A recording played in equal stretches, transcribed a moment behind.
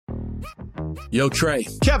Yo, Trey.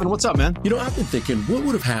 Kevin, what's up, man? You know, I've been thinking, what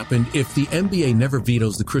would have happened if the NBA never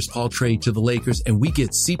vetoes the Chris Paul trade to the Lakers and we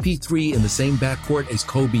get CP3 in the same backcourt as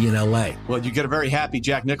Kobe in LA? Well, you get a very happy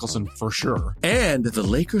Jack Nicholson, for sure. And the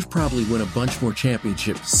Lakers probably win a bunch more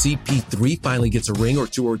championships. CP3 finally gets a ring or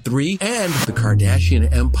 2 or 3, and the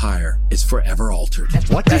Kardashian empire is forever altered.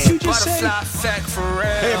 What did you just say?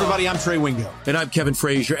 Hey, everybody, I'm Trey Wingo. And I'm Kevin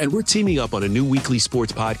Frazier, and we're teaming up on a new weekly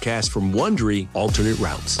sports podcast from Wondery, Alternate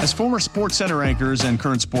Routes. As former Sports Center anchors and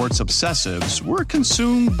current sports obsessives, we're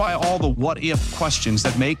consumed by all the what-if questions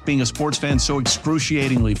that make being a sports fan so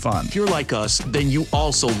excruciatingly fun. If you're like us, then you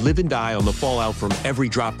also live and die on the fallout from every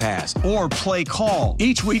drop pass. Or play call.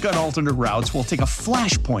 Each week on Alternate Routes, we'll take a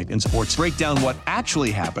flashpoint in sports, break down what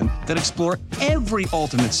actually happened, then explore every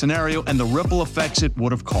alternate scenario and the ripple effects it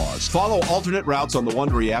would have caused. Follow Alternate Routes on the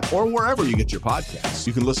Wondery app or wherever you get your podcasts.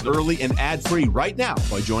 You can listen early and ad-free right now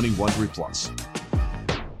by joining Wondery Plus.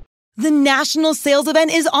 The national sales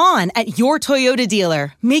event is on at your Toyota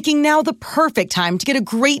dealer, making now the perfect time to get a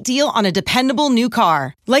great deal on a dependable new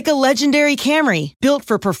car. Like a legendary Camry, built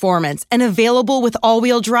for performance and available with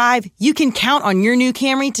all-wheel drive, you can count on your new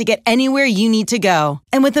Camry to get anywhere you need to go.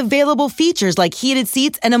 And with available features like heated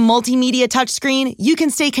seats and a multimedia touchscreen, you can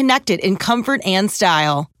stay connected in comfort and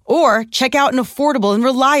style. Or check out an affordable and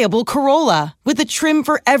reliable Corolla with a trim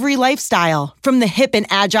for every lifestyle, from the hip and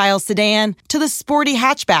agile sedan to the sporty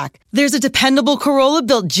hatchback. There's a dependable Corolla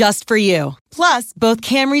built just for you. Plus, both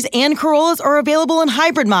Camrys and Corollas are available in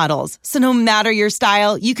hybrid models, so no matter your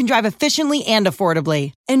style, you can drive efficiently and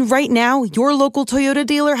affordably. And right now, your local Toyota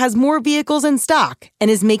dealer has more vehicles in stock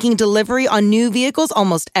and is making delivery on new vehicles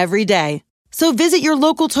almost every day. So visit your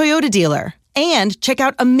local Toyota dealer. And check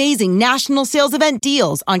out amazing national sales event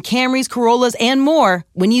deals on Camrys, Corollas, and more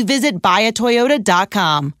when you visit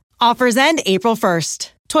buyatoyota.com. Offers end April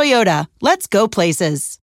 1st. Toyota, let's go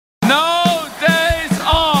places. No days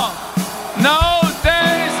off. No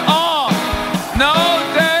days off.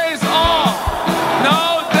 No days off.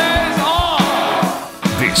 No days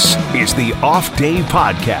off. This is the Off Day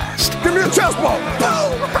Podcast. Give me a chest ball.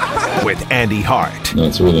 With Andy Hart. No,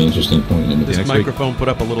 it's a really interesting point. Does the microphone put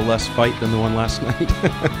up a little less fight than the one last night?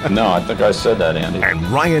 No, I think I said that, Andy. And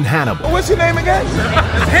Ryan Hannibal. What's your name again? It's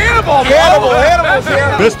Hannibal. Hannibal's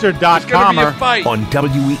here. Mr.Comer on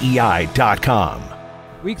WEEI.com.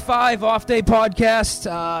 Week 5 Off Day Podcast.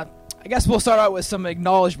 I guess we'll start out with some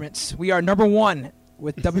acknowledgments. We are number 1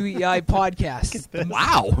 with WEEI Podcast.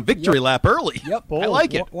 Wow, victory lap early. Yep. I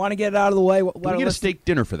like it. Want to get it out of the way. Can we get a steak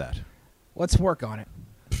dinner for that? Let's work on it.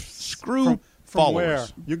 Screw from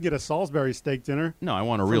followers. Where? You get a Salisbury steak dinner. No, I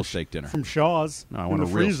want a real steak dinner. From Shaw's. No, I want a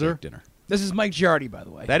real steak dinner. This is Mike Giardi, by the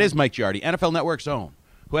way. That is Mike Giardi, NFL Network's own,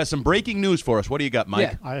 who has some breaking news for us. What do you got,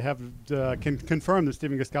 Mike? Yeah. I have can confirm that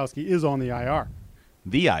Stephen Gostkowski is on the IR.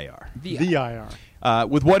 The IR. The IR.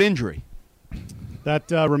 With what injury? That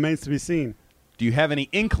remains to be seen. Do you have any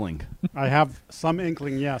inkling? I have some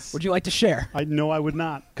inkling, yes. Would you like to share? I would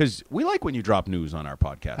not. Because we like when you drop news on our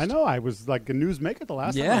podcast. I know. I was like a newsmaker the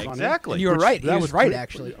last time I was on exactly. And you were right. He was right,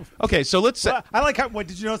 actually. Okay, so let's say... I like how... What,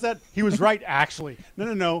 did you notice that? He was right, actually.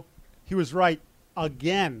 No. He was right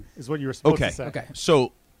again, is what you were supposed to say. Okay.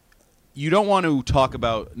 So you don't want to talk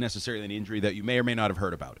about necessarily an injury that you may or may not have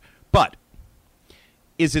heard about. But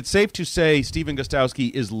is it safe to say Stephen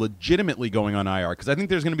Gostkowski is legitimately going on IR? Because I think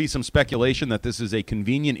there's going to be some speculation that this is a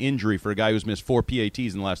convenient injury for a guy who's missed 4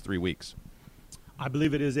 PATs in the last 3 weeks. I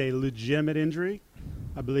believe it is a legitimate injury.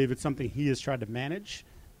 I believe it's something he has tried to manage.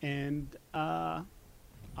 And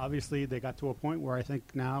obviously they got to a point where I think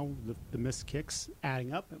now the missed kicks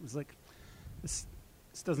adding up. It was like, this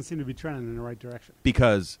doesn't seem to be trending in the right direction.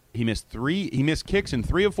 Because he missed kicks in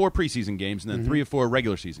 3 of 4 preseason games and then 3 of 4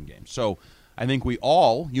 regular season games. So I think we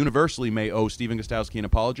all universally may owe Stephen Gostkowski an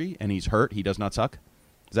apology, and he's hurt. He does not suck.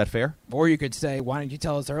 Is that fair? Or you could say, why didn't you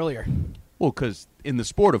tell us earlier? Well, because in the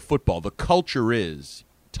sport of football, the culture is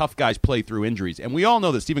tough guys play through injuries. And we all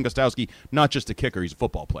know that Stephen Gostkowski, not just a kicker, he's a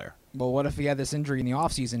football player. Well, what if he had this injury in the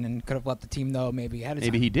offseason and could have let the team know maybe ahead of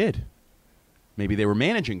time? Maybe he did. Maybe they were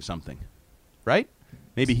managing something, right?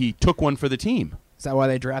 Maybe he took one for the team. Is that why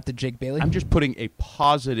they drafted Jake Bailey? I'm just putting a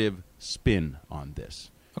positive spin on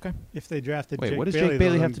this. Okay. If they drafted Wait, Jake what does Bailey, Jake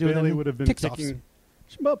Bailey though, have to do with Bailey anything? would have been Kickoffs. kicking.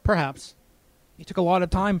 Well, perhaps. He took a lot of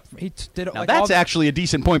time. He did Now, that's actually a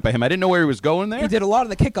decent point by him. I didn't know where he was going there. He did a lot of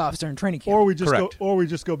the kickoffs during training camp. Or we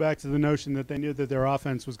just go back to the notion that they knew that their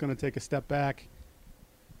offense was going to take a step back,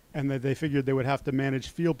 and that they figured they would have to manage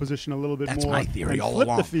field position a little bit That's more. my theory and all flip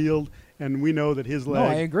along. the field, and we know that his No, I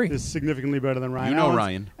leg agree. is significantly better than Ryan You know Allen's.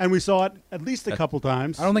 Ryan. And we saw it at least a couple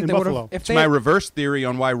times I don't think in they would Buffalo. have. It's my reverse theory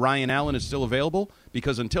on why Ryan Allen is still available,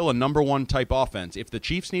 because until a number one type offense, if the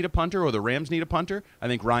Chiefs need a punter or the Rams need a punter, I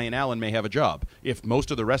think Ryan Allen may have a job. If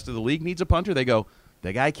most of the rest of the league needs a punter, they go,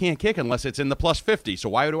 the guy can't kick unless it's in the plus 50, so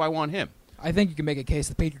why do I want him? I think you can make a case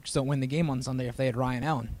the Patriots don't win the game on Sunday if they had Ryan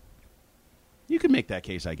Allen. You can make that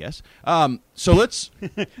case, I guess. So let's...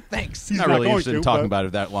 Thanks. Not really interested in talking about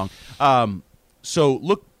it that long. So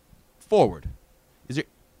look forward. Is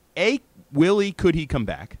there Willie, could he come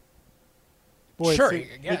back? Boy, sure, I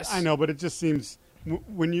guess. I know, but it just seems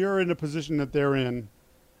when you're in a position that they're in,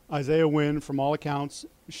 Isaiah Wynn, from all accounts,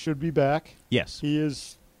 should be back. Yes. He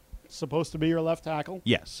is supposed to be your left tackle.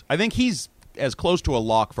 Yes. I think he's as close to a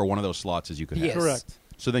lock for one of those slots as you could have. Correct.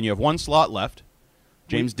 So then you have one slot left.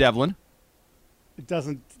 James Devlin. It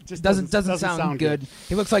doesn't sound good.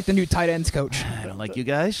 He looks like the new tight ends coach. I don't like you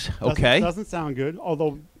guys. Okay. Doesn't sound good,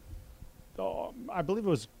 although I believe it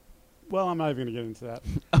was. Well, I'm not even going to get into that.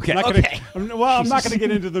 Okay. I'm not going to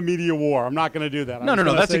get into the media war. I'm not going to do that. No.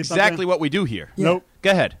 That's exactly what we do here. Yeah. Nope.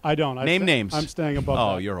 Go ahead. I don't. Name names. I'm staying above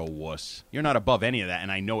that. Oh, you're a wuss. You're not above any of that,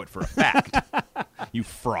 and I know it for a fact. You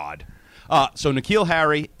fraud. So N'Keal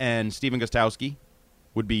Harry and Stephen Gostkowski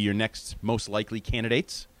would be your next most likely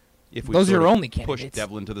candidates. If we Those are your only push candidates.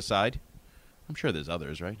 Devlin to the side. I'm sure there's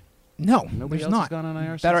others, right? No, Nobody there's else not. has gone on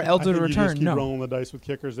IR That are eligible to You return. just keep No. rolling the dice with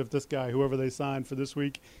kickers. If this guy, whoever they sign for this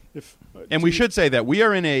week, and we should say that we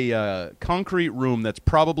are in a concrete room that's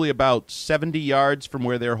probably about 70 yards from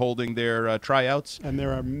where they're holding their tryouts. And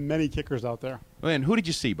there are many kickers out there. And who did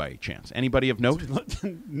you see by chance? Anybody of note?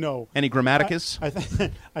 No. Any Grammaticus?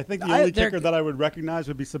 I think the only kicker that I would recognize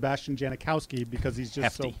would be Sebastian Janikowski because he's just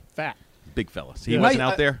Hefty. so fat. Big fella. He wasn't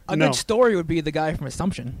out there? A good story would be the guy from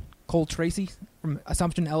Assumption, Cole Tracy from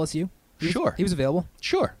Assumption LSU. He was available.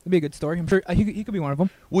 Sure. It'd be a good story. I'm sure he could be one of them.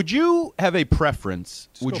 Would you have a preference?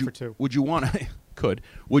 Just go for two. Would you want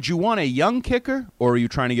Would you want a young kicker, or are you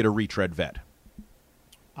trying to get a retread vet?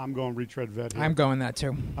 I'm going retread vet here. I'm going that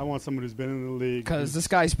too. I want someone who's been in the league. Because this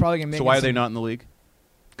guy's probably going to make. So why are they not in the league?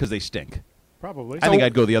 Because they stink. Probably. I think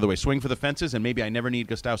I'd go the other way. Swing for the fences, and maybe I never need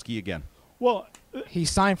Gostkowski again. Well, he's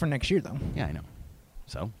signed for next year, though. Yeah, I know.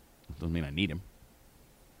 So doesn't mean I need him.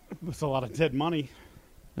 It's a lot of dead money.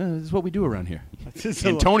 This is what we do around here.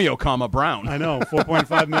 Antonio, Brown. I know.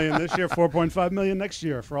 $4.5 million this year, $4.5 million next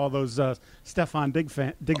year for all those Stefan Diggs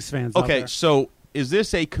fans. Okay, out there. so is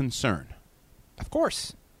this a concern? Of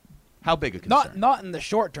course. How big a concern? Not in the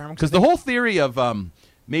short term. Because the whole theory of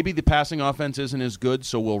maybe the passing offense isn't as good,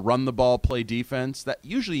 so we'll run the ball, play defense. That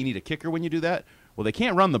usually you need a kicker when you do that. Well, they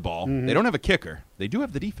can't run the ball. Mm-hmm. They don't have a kicker. They do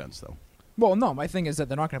have the defense, though. Well, no, my thing is that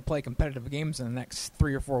they're not going to play competitive games in the next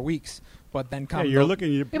 3 or 4 weeks. But then come you're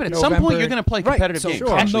looking. But at some point you're going to play competitive games.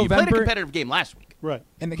 Sure. Actually, November, you played a competitive game last week. Right.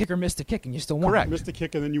 And the kicker missed a kick, and you still won. Correct. Missed a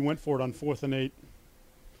kick, and then you went for it on 4th and 8.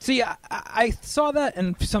 See, I saw that,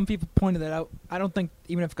 and some people pointed that out. I don't think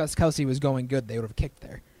even if Gostkowski was going good, they would have kicked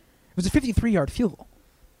there. It was a 53-yard field goal.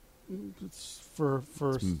 It's for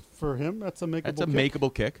him, that's a makeable kick. That's a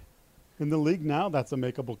makeable kick. In the league now, that's a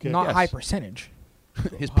makeable kick. Not high percentage.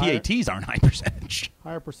 His PATs aren't high percentage.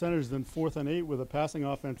 Higher percentage than 4th and 8 with a passing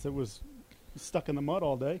offense that was stuck in the mud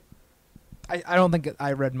all day. I don't think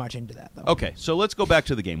I read much into that, though. Okay, so let's go back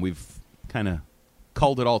to the game. We've kind of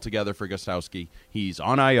culled it all together for Gostkowski. He's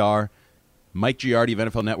on IR. Mike Giardi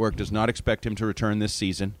of NFL Network does not expect him to return this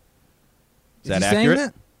season. Is that accurate? Saying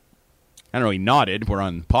that? I don't know. He nodded. We're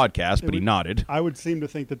on podcast, but he nodded. I would seem to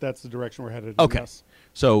think that that's the direction we're headed. Okay. Yes.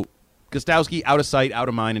 So Gostkowski out of sight, out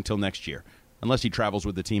of mind until next year. Unless he travels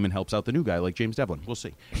with the team and helps out the new guy like James Devlin. We'll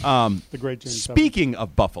see. The great James Speaking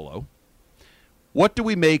of Buffalo, what do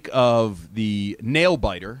we make of the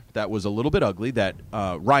nail-biter that was a little bit ugly that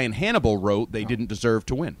Ryan Hannibal wrote they didn't deserve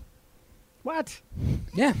to win? What?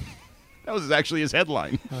 Yeah. That was actually his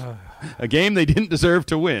headline. A game they didn't deserve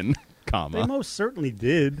to win, They most certainly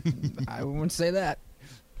did. I wouldn't say that.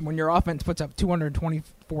 When your offense puts up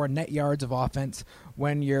 224 net yards of offense,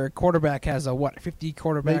 when your quarterback has a 50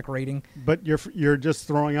 quarterback rating, but you're just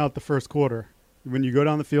throwing out the first quarter. When you go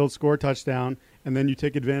down the field, score a touchdown, and then you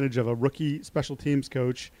take advantage of a rookie special teams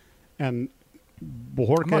coach and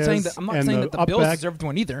Bojorquez. I'm not saying that the Bills deserve to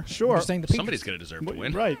win either. Sure, I'm just saying the somebody's going to deserve to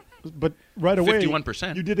win, right? But right away,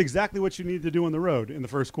 51%. You did exactly what you needed to do on the road in the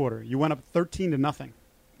first quarter. You went up 13-0.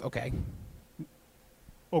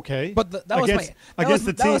 Okay, but that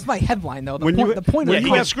was my headline though. The point he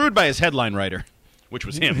got screwed by his headline writer, which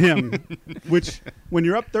was him. Which when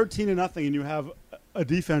you're up 13-0 and you have a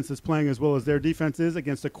defense that's playing as well as their defense is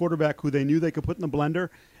against a quarterback who they knew they could put in the blender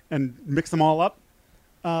and mix them all up,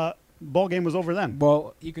 ball game was over then.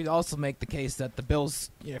 Well, you could also make the case that the Bills,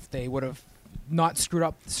 if they would have not screwed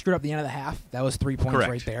up the end of the half. That was 3 points Correct.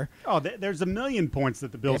 right there. Oh, there's a million points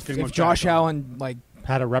that the Bills can look If Josh back on. Allen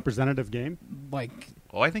Had a representative game.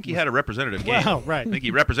 Oh, I think he had a representative game. Well, right. I think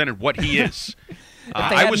he represented what he is. they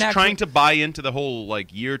I had was an trying to buy into the whole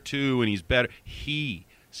year 2 and he's better. He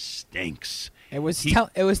stinks. it was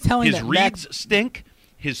telling His that reads stink.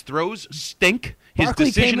 His throws stink. His Barkley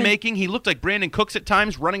came decision in- making. He looked like Brandon Cooks at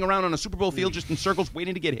times, running around on a Super Bowl field just in circles,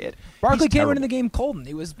 waiting to get hit. Barkley He's came terrible. into the game cold.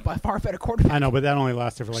 He was by far a better quarterback. I know, but that only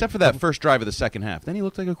lasted for Except for that first drive of the second half. Then he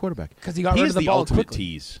looked like a quarterback. 'Cause he got rid of is the ball ultimate quickly.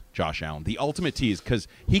 tease, Josh Allen. The ultimate tease because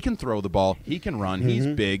he can throw the ball. He can run. He's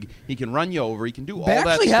big. He can run you over. He can do all They that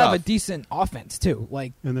actually stuff. have a decent offense too.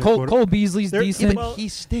 Like And their Cole Beasley's They're- decent. well, he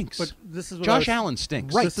stinks. But this is what Josh Allen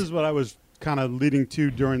stinks. Right. This is what I was kind of leading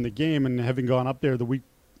to during the game, and having gone up there the week,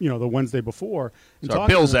 the Wednesday before. And He's our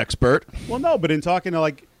talking Bills to- expert. Well, no, but in talking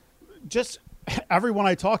to just everyone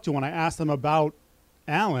I talked to when I asked them about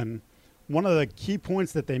Allen, one of the key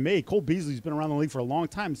points that they made, Cole Beasley's been around the league for a long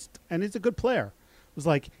time, and he's a good player. Was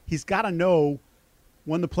he's got to know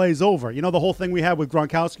when the play's over. The whole thing we had with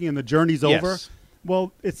Gronkowski and the journey's Yes. over.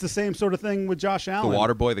 Well, it's the same sort of thing with Josh The Allen.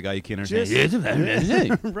 water boy, the guy you can't Just-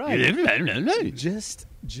 understand. Right.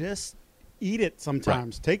 Just eat it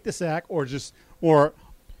sometimes. Take the sack, or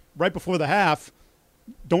right before the half,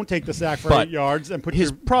 don't take the sack for But 8 yards and put his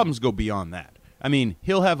your problems go beyond that. I mean,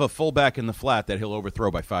 he'll have a fullback in the flat that he'll overthrow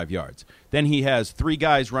by 5 yards. Then he has 3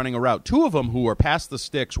 guys running a route, 2 of them who are past the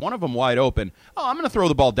sticks, 1 of them wide open. Oh, I'm going to throw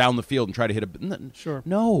the ball down the field and try to hit a. Sure.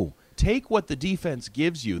 No, take what the defense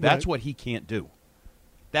gives you. That's Right. what he can't do.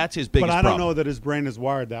 That's his biggest But I problem. don't know that his brain is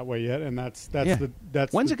wired that way yet, and that's Yeah.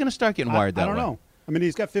 When's it going to start getting wired that I don't way? know. I mean,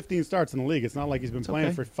 he's got 15 starts in the league. It's not like he's been playing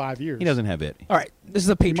okay. for 5 years. He doesn't have it. All right, this is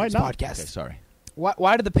a Patriots might not. podcast. Okay, sorry.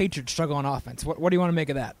 Why did the Patriots struggle on offense? What do you want to make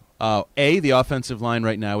of that? The offensive line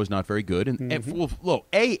right now is not very good. And look,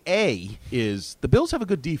 is the Bills have a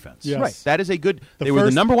good defense. Yes. Right. That is a good. The They were the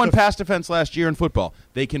first- number 1 the- pass defense last year in football.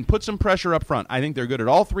 They can put some pressure up front. I think they're good at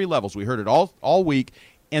all 3 levels. We heard it all week.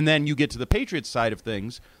 And then you get to the Patriots side of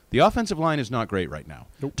things. The offensive line is not great right now.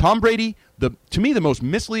 Nope. Tom Brady, to me, the most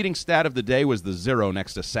misleading stat of the day was the 0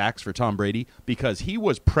 next to sacks for Tom Brady because he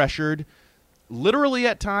was pressured literally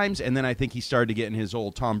at times, and then I think he started to get in his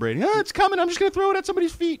old Tom Brady, it's coming, I'm just going to throw it at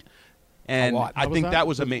somebody's feet. And lot. I think that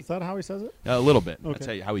was Is amazing. that how he says it? A little bit. I'll Okay.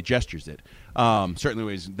 tell you how he gestures it. Certainly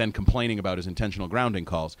he's then complaining about his intentional grounding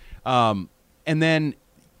calls. And then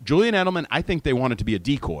Julian Edelman, I think they wanted to be a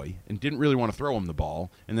decoy and didn't really want to throw him the ball.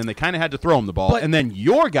 And then they kind of had to throw him the ball. But- and then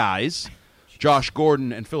your guys, Josh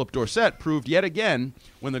Gordon and Philip Dorsett, proved yet again,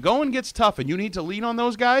 when the going gets tough and you need to lean on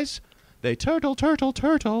those guys, they turtle.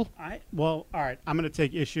 All right. I'm going to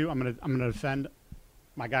take issue. I'm going to defend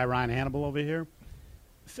my guy Ryan Hannibal over here.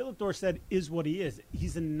 Philip Dorsett is what he is.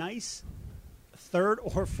 He's a nice 3rd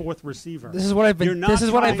or 4th receiver. This is what I've been. You're not This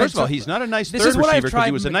is what I've trying- been. First of all, he's not a nice This third is what I've receiver because tried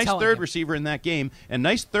he was a nice telling third him. receiver in that game, and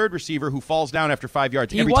nice third receiver who falls down after 5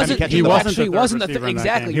 yards He every time he wasn't- catches he the ball. wasn't- Actually, the third wasn't the receiver in that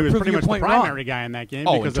exactly. game. He You was proved pretty your much the point wrong. primary guy in that game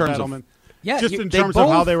Oh, in because terms of of- Edelman. Yeah, just you- in they terms of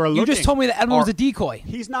how both- they were looking. You just told me that Edelman was a decoy.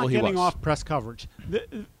 He's not Well, he getting was. off press coverage.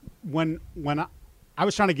 When I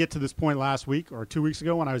was trying to get to this point last week or 2 weeks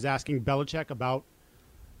ago when I was asking Belichick about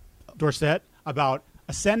Dorsett, about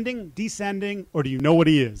ascending, descending, or do you know what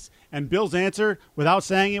he is? And Bill's answer, without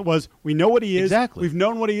saying it, was, we know what he is. Exactly. We've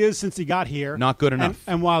known what he is since he got here. Not good enough.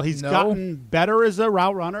 And while he's No. gotten better as a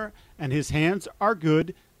route runner and his hands are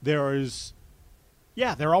good, they're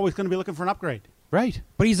always going to be looking for an upgrade. Right.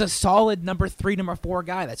 But he's a solid number 3, number 4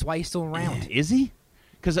 guy. That's why he's still around. Is he?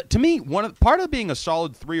 Because to me, part of being a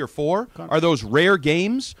solid 3 or 4 are those rare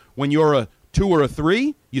games when you're a 2 or a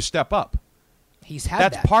 3, you step up. He's had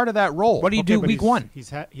That's that. part of that role. What do you do but week he's- 1? He's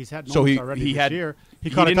had moments So already he this had year. he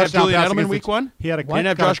caught a didn't have touchdown Julian pass Edelman against week the- 1? He had a Didn't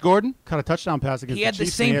have Josh Gordon? Caught a touchdown pass against He had the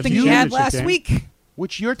Chiefs same in thing AFC he had Championship last game. week.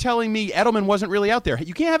 Which you're telling me Edelman wasn't really out there.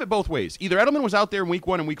 You can't have it both ways. Either Edelman was out there in week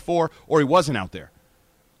 1 and week 4, or he wasn't out there.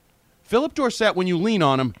 Philip Dorsett, when you lean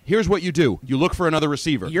on him, here's what you do. You look for another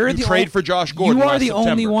receiver. You trade for Josh Gordon You are last the September.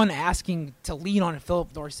 only one asking to lean on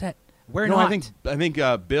Philip Dorsett. We're No, not. I think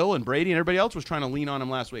Bill and Brady and everybody else was trying to lean on him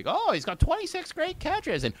last week. Oh, he's got 26 great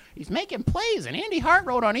catches, and he's making plays. And Andy Hart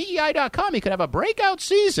wrote on EEI.com he could have a breakout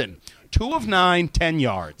season. 2 of 9, 10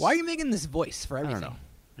 yards. Why are you making this voice for everything? know.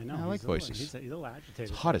 I know. I like he's voices. He's a little agitated.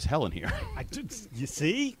 It's hot as hell in here. You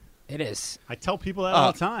see? It is. I tell people that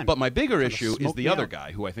all the time. But my bigger Trying to issue is smoke the me other out.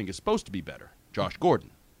 guy who I think is supposed to be better, Josh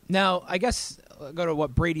Gordon. Now, I guess go to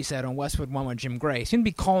what Brady said on Westwood One with Jim Gray. He seemed to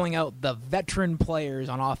be calling out the veteran players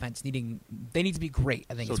on offense they need to be great,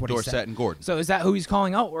 I think So is what Dorsett he said. and Gordon. So is that who he's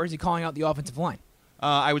calling out, or is he calling out the offensive line?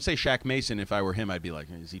 I would say Shaq Mason, if I were him, I'd be like,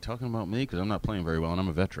 is he talking about me? Because I'm not playing very well, and I'm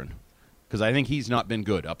a veteran. Because I think he's not been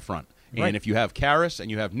good up front. And Right. if you have Karras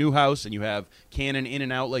and you have Newhouse and you have Cannon in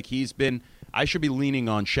and out like he's been, I should be leaning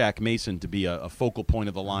on Shaq Mason to be a focal point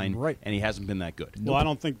of the line, Right. and he hasn't been that good. Well, I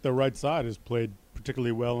don't think the right side has played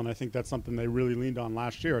particularly well, and I think that's something they really leaned on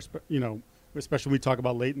last year. Especially when we talk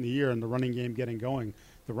about late in the year and the running game getting going.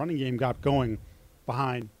 The running game got going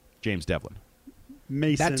behind James Devlin.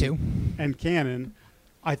 Mason That too. and Cannon.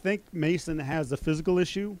 I think Mason has a physical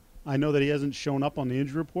issue. I know that he hasn't shown up on the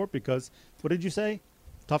injury report because, what did you say?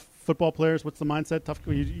 Tough football players. What's the mindset? Tough.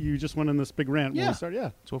 You just went on this big rant when we started.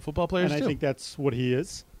 Yeah, That's what football players and do. I think that's what he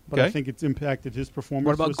is. But Okay. I think it's impacted his performance.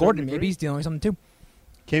 What to a about certain Gordon? degree. Maybe he's dealing with something too.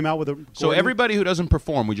 Came out with a. So Gordon- everybody who doesn't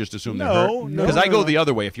perform, we just assume they're No, hurt? no, Because I no, go no. the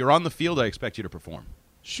other way. If you're on the field, I expect you to perform.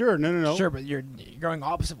 Sure, no. Sure, but you're going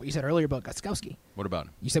opposite what you said earlier about Gostkowski. What about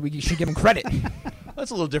him? You said we should give him credit.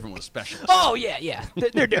 That's a little different with a specialist. Oh, yeah.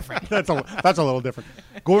 They're different. That's a little different.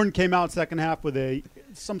 Gordon came out second half with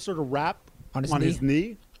some sort of wrap On his his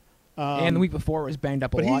knee. And the week before it was banged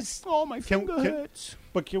up a But lot. he's my can- finger can- hurts.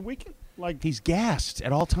 But can we like He's gassed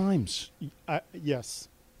at all times. yes.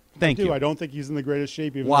 Thank I do. you. I don't think he's in the greatest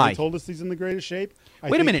shape. Even Why? though he told us he's in the greatest shape. I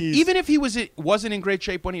Wait a think minute. he's- Even if he wasn't in great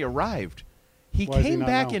shape when he arrived, he Why is he came not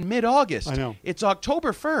back now? in mid-August. I know. It's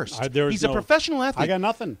October 1st. there is He's a no- professional athlete. I got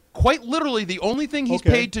nothing. Quite literally, the only thing he's Okay.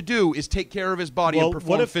 paid to do is take care of his body and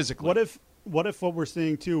perform physically. What if what we're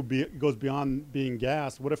seeing too goes beyond being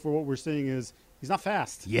gassed? What if what we're seeing is he's not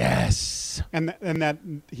fast? Yes. And that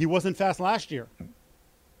he wasn't fast last year.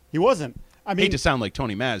 He wasn't. I mean, hate to sound like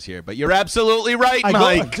Tony Maz here, but you're absolutely right, I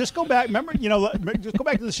Mike. just go back. Remember, just go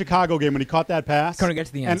back to the Chicago game when he caught that pass. Couldn't get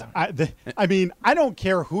to the end zone. I mean, I don't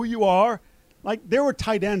care who you are. Like there were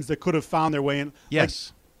tight ends that could have found their way in.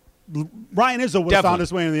 Yes. Like, Ryan Izzo would have Devlin. found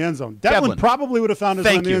his way in the end zone. Devlin probably would have found his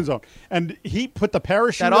way in the end zone. And he put the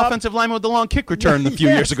parachute That up. offensive lineman with the long kick return a few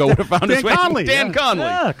years ago would have found his way. Conley. Dan Conley.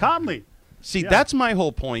 Yeah, Conley. See, Yeah. that's my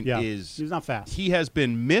whole point Yeah. is He's not fast. he has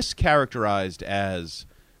been mischaracterized as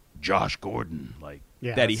Josh Gordon,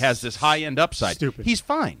 Yeah, that he that's has this high-end upside. stupid. He's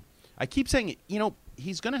fine. I keep saying,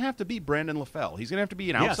 he's going to have to be Brandon LaFell. He's going to have to be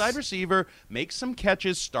an outside receiver, make some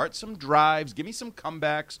catches, start some drives, give me some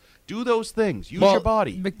comebacks, do those things. Use your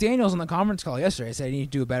body. McDaniels on the conference call yesterday said he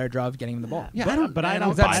need to do a better job of getting him the ball. Yeah, But I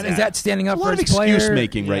don't Is buy that, that. is that standing up a for lot of his player? excuse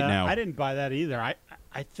making right Yeah, now. I didn't buy that either.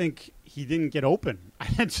 I think he didn't get open.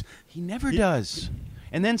 He never does.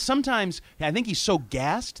 And then sometimes I think he's so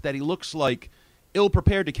gassed that he looks like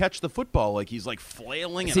ill-prepared to catch the football, like he's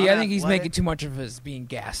flailing. See, and I think he's unathletic. making too much of his being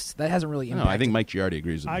gassed. That hasn't really No, impacted. I think Mike Giardi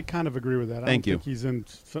agrees with me. I kind of agree with that. Thank I you. don't think he's in.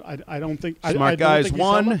 I don't think Smart I don't guys think he's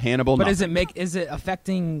won, held up. Hannibal But nothing. is it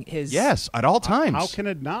affecting his? Yes, at all times. How can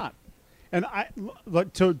it not? And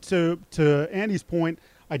to Andy's point,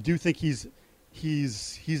 I do think he's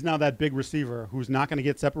now that big receiver who's not going to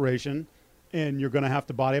get separation, and you're going to have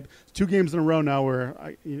to body up. It's 2 games in a row now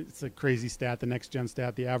where it's a crazy stat, the next gen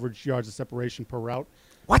stat, the average yards of separation per route.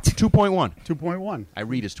 What? 2.1. 2.1. I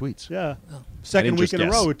read his tweets. Yeah. I didn't Second week just in a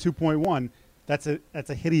guess. row at 2.1. That's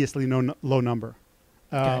a hideously low number.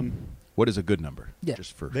 What is a good number? Yeah.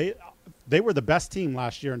 Just for They were the best team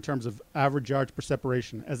last year in terms of average yards per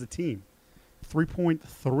separation as a team.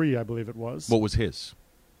 3.3, I believe it was. what was his?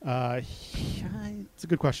 It's a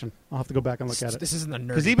good question. I'll have to go back and look at it. This isn't the nerdy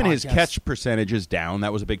Because even his podcast. catch percentage is down.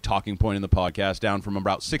 That was a big talking point in the podcast, down from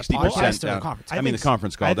about 60% podcast or the down. conference? I mean, the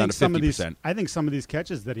conference call down to 50%. I think some of these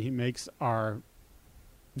catches that he makes are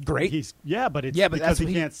Great. but it's Yeah, but because that's he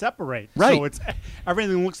what can't separate. Right. So it's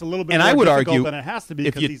everything looks a little bit And more I would difficult argue than it has to be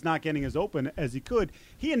if because you- he's not getting as open as he could.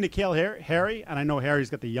 He and N'Keal Harry, and I know Harry's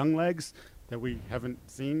got the young legs that we haven't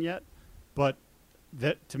seen yet, but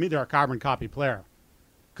that to me they're a carbon copy player.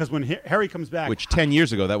 Because when Harry comes back, Which 10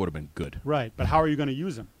 years ago, that would have been good. right? But how are you going to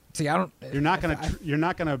use him? See, I don't. He's not going I- to.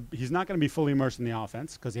 He's not going to be fully immersed in the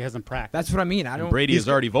offense because he hasn't practiced. That's what I mean. I don't. Brady has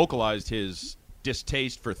already vocalized his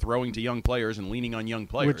distaste for throwing to young players and leaning on young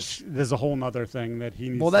players. Which there's a whole other thing that he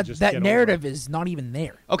needs Well, to that just that get over. narrative is not even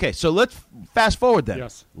there. Okay, so let's fast forward then.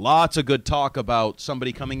 Yes. Lots of good talk about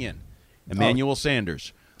somebody coming in. Emmanuel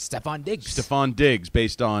Sanders. Stephon Diggs. Stephon Diggs,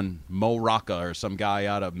 based on Mo Rocca or some guy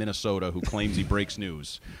out of Minnesota who claims he breaks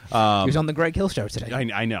news. He was on the Greg Hill show today.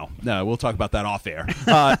 I know. No, we'll talk about that off air.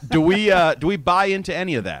 Do we buy into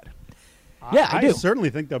any of that? Yeah, I do. certainly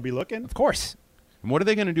think they'll be looking. Of course. And what are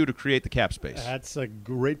they going to do to create the cap space? That's a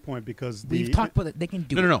great point because We've talked about it. They can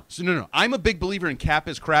do it. No. I'm a big believer in cap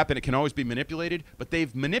is crap and it can always be manipulated, but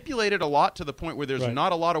they've manipulated a lot to the point where there's Right.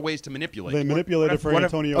 not a lot of ways to manipulate. They manipulated for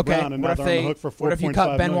Antonio Brown, and now they're on the hook for $4.5 What if you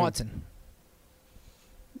cut Ben million. Watson?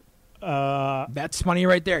 Uh, That's money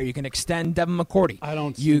right there. You can extend Devin McCourty. I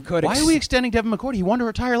don't. You could. Why are we extending Devin McCourty? He wanted to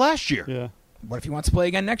retire last year. Yeah. What if he wants to play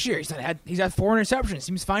again next year? He's had 4 interceptions.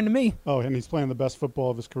 Seems fine to me. Oh, and he's playing the best football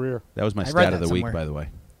of his career. That was my I read stat of that the week, somewhere. by the way.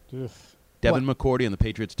 Ugh. Devin McCourty and the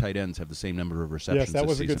Patriots tight ends have the same number of receptions. Yes, that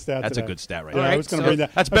was this a good season. stat That's today. a good stat right Yeah, there. I was going to bring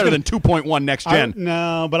that. That's better than 2.1 next gen.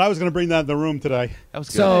 No, but I was going to bring that in the room today. That was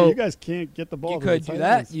good. So- Hey, you guys can't get the ball. You to could the do tight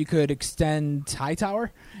that. ends. You could extend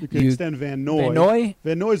Hightower. You could extend Van Noy. Van Noy.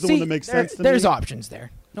 Van Noy's the one that makes sense to There's me. options there.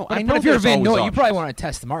 No, But, I but know if you're there's Van always Noy, you probably options. want to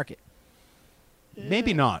test the market.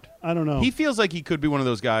 Maybe not. I don't know. He feels like he could be one of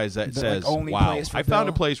those guys that That, says, like, only wow, plays for I found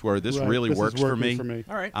a Bill." place where this Right, really this is works for working me. for me.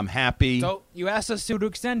 All right. I'm happy. So you asked us to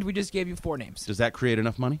extend. We just gave you 4 names. Does that create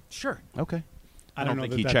enough money? Sure. Okay. I don't don't know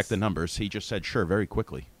think that he that's- checked the numbers. He just said, sure, very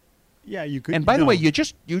quickly. Yeah, you could. And by the no. way, you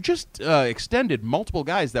just extended multiple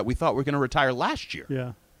guys that we thought were going to retire last year.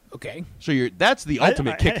 Yeah. Okay. So that's the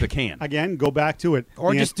ultimate kick the can. Again, go back to it.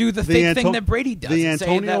 Or just do the fake thing that Brady does the and say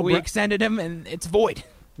Antonio that we Bra- extended him and it's void.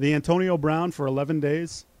 The Antonio Brown for 11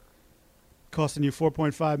 days, costing you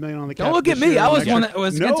 $4.5 million on the cap. Don't look at this me. year I and was next one year. that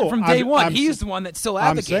was No, against it from day I'm- one. I'm He's s- the one that still I'm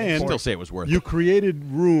advocated saying, for Still it. say it was worth You it. created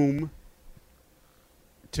room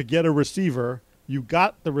to get a receiver. You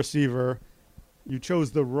got the receiver. You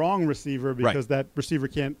chose the wrong receiver because that receiver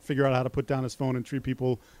can't figure out how to put down his phone and treat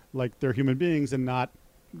people like they're human beings and not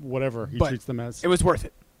whatever he But treats them as. It was worth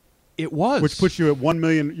it. It was. Which puts you at $1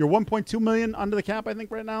 million. You're $1.2 million under the cap, I think,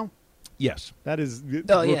 right now. Yes. That is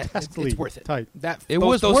Oh yeah, grotesquely it's worth it. tight. It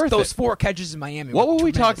was worth those it. 4 catches in Miami. What were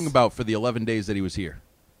we tremendous. talking about for the 11 days that he was here?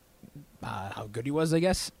 How good he was, I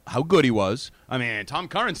guess. How good he was. I mean, Tom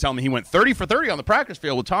Curran's telling me he went 30 for 30 on the practice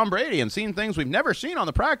field with Tom Brady and seen things we've never seen on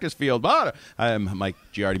the practice field. But Mike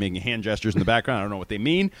Giardi making hand gestures in the background. I don't know what they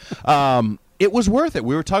mean. It was worth it.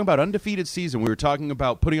 We were talking about undefeated season. We were talking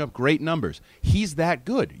about putting up great numbers. He's that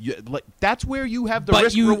good. That's where you have the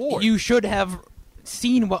risk reward. You should have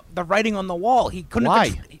seen what the writing on the wall. He couldn't. Why?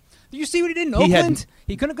 Did you see what he did in He Oakland?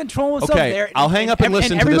 He couldn't control himself Okay, there. I'll hang up and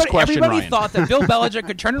listen to this question, Everybody Ryan. thought that Bill Belichick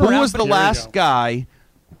could turn it Who around. was the but- last guy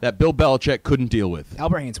that Bill Belichick couldn't deal with?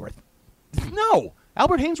 Albert Hainsworth. No.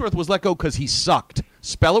 Albert Hainsworth was let go because he sucked.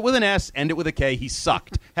 Spell it with an S, end it with a K. He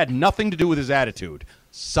sucked. Had nothing to do with his attitude.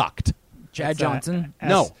 Sucked. Chad Johnson.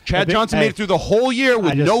 No. Chad Johnson made it through the whole year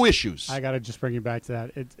with no issues. I got to just bring you back to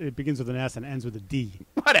that. It begins with an S and ends with a D.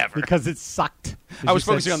 Whatever. Because it sucked. I was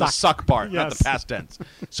focusing on the suck part, not Yes. the past tense.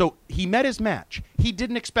 So he met his match. He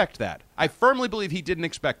didn't expect that. I firmly believe he didn't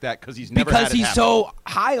expect that because he's never had Because it he's happen. so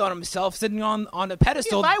high on himself, sitting on a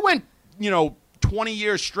pedestal. If I went, 20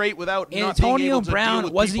 years straight without not being Antonio able to deal Brown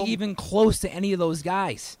with wasn't people, even close to any of those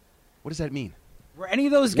guys. What does that mean? Were any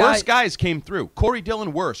of those guys? Worst guys came through. Corey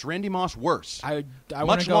Dillon worse. Randy Moss worse. I Much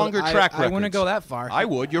wouldn't go- longer track I wouldn't records. go that far. I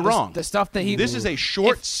would. You're The- wrong. The stuff that he. This is a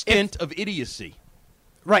short If- stint of idiocy.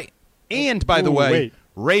 Right. And, by the way, wait.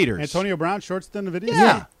 Raiders. Antonio Brown, short stint of idiocy?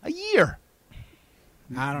 Yeah, a year.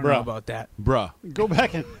 I don't Bruh. know about that. Bruh. Go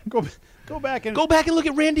back and go back and Go back and look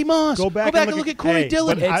at Randy Moss. Go back and and look at Corey hey,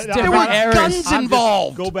 Dillon. but It's I- different There were eras. guns I'm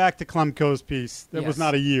involved. Just, go back to Klemko's piece. That was Yes.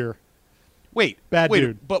 not a year. Wait, Bad wait,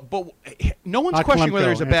 dude. But no one's Not questioning whether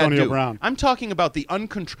Klemko, he's a bad Antonio dude. Brown. I'm talking about the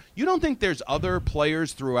uncontrolled. You don't think there's other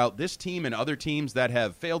players throughout this team and other teams that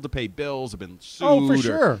have failed to pay bills, have been sued? Oh, for or-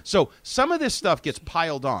 sure. So some of this stuff gets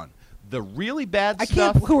piled on. The really bad I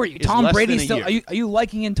stuff. can't. Who are you? is Tom less Brady than a still? year. Are you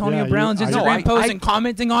liking Antonio Yeah, Brown's you- I- Instagram No, post I- and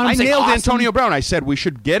commenting on him? I saying, nailed awesome? Antonio Brown. I said we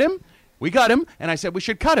should get him. We got him, and I said we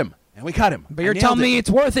should cut him, and we cut him. But you're I telling nailed me it. it's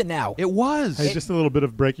worth it now. It was. Hey, just a little bit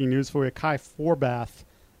of breaking news for you. Kai Forbath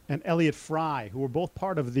and Elliot Fry, who were both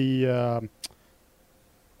part of the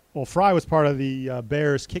Fry was part of the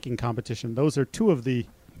Bears kicking competition. Those are two of the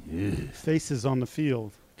faces on the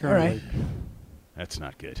field currently. That's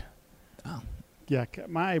not good. Yeah,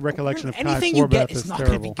 my recollection of Kai Anything you get Forbath is is not gonna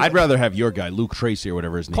be terrible. good. I'd rather have your guy, Luke Tracy, or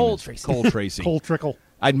whatever his name Cole is. Tracy. Cole Tracy. Cole Trickle.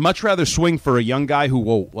 I'd much rather swing for a young guy who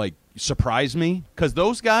will surprise me, because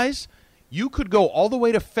those guys, you could go all the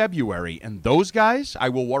way to February, and those guys, I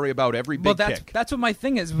will worry about every big Well, kick. that's what my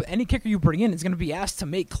thing is. Any kicker you bring in is going to be asked to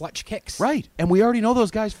make clutch kicks. Right, and we already know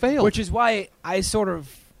those guys failed. Which is why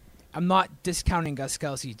I'm not discounting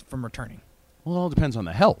Gostkowski from returning. well, it all depends on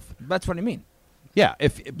the health. That's what I mean. Yeah, Do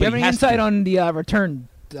you have any insight on the return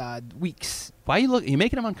weeks? Why you're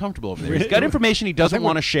making him uncomfortable over there? He's got information he doesn't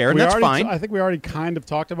want to share, and We that's already- fine. I think we already kind of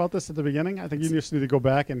talked about this at the beginning. I think you just need to go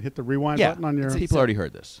back and hit the rewind yeah, button on your. people already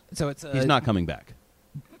heard this. So it's He's not coming back.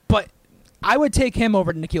 But I would take him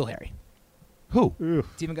over to N'Keal Harry, Who? Ooh,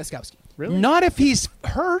 Stephen Gostkowski. really? Not if he's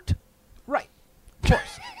hurt. Right. Of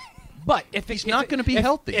course. But if He's not gonna be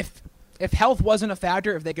healthy. If health wasn't a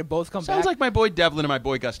factor, if they could both come Sounds back, like my boy Devlin and my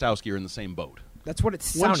boy Gostkowski are in the same boat. that's what it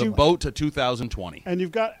sounded like. Boat to 2020. And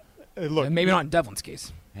you've got look. Maybe not in Devlin's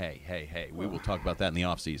case. Hey, we will talk about that in the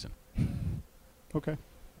offseason. Okay.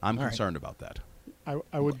 I'm concerned about that.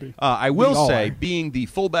 I would be. I will say, are. being the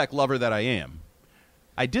fullback lover that I am,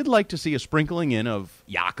 I did like to see a sprinkling in of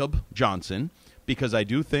Jakob Johnson, because I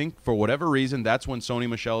do think, for whatever reason, that's when Sony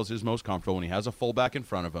Michel is his most comfortable, when he has a fullback in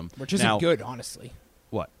front of him. Which isn't good, honestly.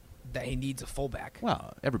 What? That he needs a fullback.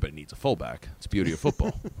 Well, everybody needs a fullback. It's the beauty of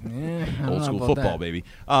football. Old school about football, that. baby.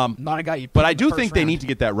 Not a guy you. But I do think they need to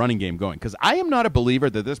get that running game going, because I am not a believer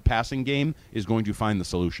that this passing game is going to find the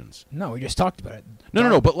solutions. No, we just talked about it.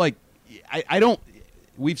 No. But like, I don't.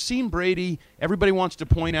 We've seen Brady. Everybody wants to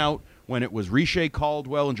point out when it was Riche,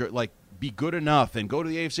 Caldwell, and like be good enough and go to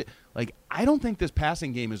the AFC. Like, I don't think this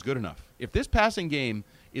passing game is good enough. If this passing game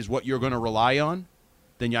is what you're going to rely on,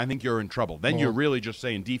 then I think you're in trouble. Then you're really just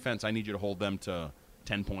saying, defense, I need you to hold them to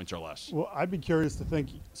 10 points or less. Well, I'd be curious to think.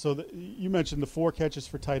 So you mentioned the 4 catches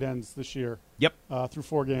for tight ends this year. Yep. Through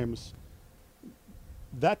 4 games.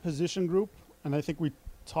 That position group, and I think we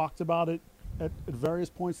talked about it at various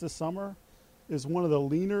points this summer, is one of the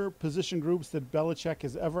leaner position groups that Belichick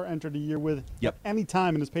has ever entered a year with at any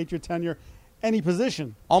time in his Patriot tenure. Any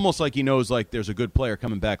position. Almost like he knows like there's a good player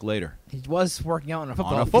coming back later. He was working out on a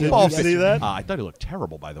football On a football field. Did you see that? I thought he looked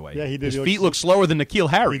terrible, by the way. Yeah, he did. His feet looked slower than N'Keal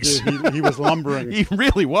Harry's. He was lumbering. He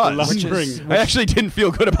really was. Lumbering. I actually didn't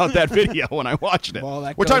feel good about that video when I watched it. Well,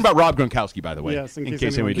 We're talking about Rob Gronkowski, by the way, Yes, in case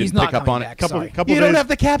anyone- anybody He's didn't not pick up coming on back, sorry. Couple You don't days- have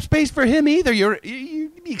the cap space for him either.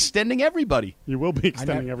 You'd be extending everybody. You will be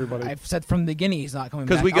extending everybody. I've said from the beginning he's not coming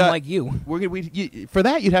Because back. we got unlike you. For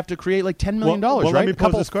that, you'd have to create like $10 million, well, right? let me A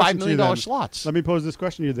couple pose this $5 question to you million then. slots. Let me pose this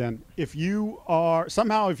question to you then. If you are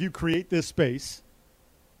somehow, if you create this space,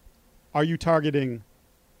 are you targeting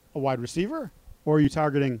a wide receiver, or are you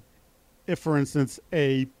targeting, if for instance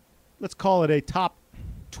let's call it a top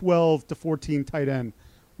 12 to 14 tight end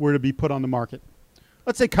were to be put on the market?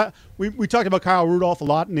 Let's say we talked about Kyle Rudolph a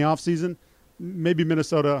lot in the offseason. Maybe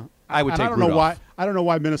Minnesota. I would take I don't Rudolph. know why. I don't know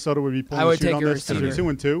why Minnesota would be pulling I would the shoot take on your this, because they're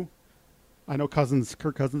receiver. 2-2. I know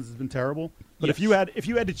Kirk Cousins has been terrible, but Yes. if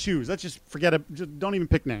you had to choose, let's just forget it. Just don't even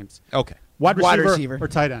pick names. Okay. Wide receiver, receiver. or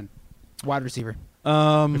tight end. Wide receiver.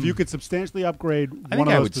 If you could substantially upgrade I one think of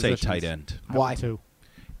I those would say positions. tight end. I would Why? too.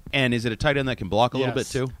 And is it a tight end that can block a little bit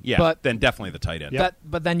Yes. too? Yeah, But- then definitely the tight end. Yep.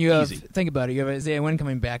 But then you have, Easy. think about it, you have Isaiah Wynn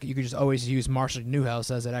coming back. You could just always use Marshall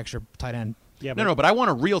Newhouse as an extra tight end. Yeah, No, but I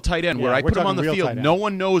want a real tight end where Yeah, I we're put him on talking the real field. tight end. No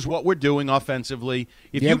one knows what we're doing offensively.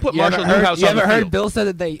 If you haven't- put haven't Marshall heard- Newhouse you on the haven't heard field, Bill said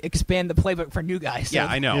that they expand the playbook for new guys. yeah,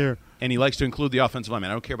 So I know, Here. and he likes to include the offensive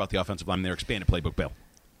lineman. I don't care about the offensive lineman; they're expanded playbook. Bill,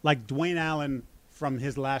 like Dwayne Allen from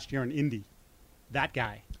his last year in Indy, that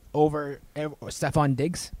guy. over Stephon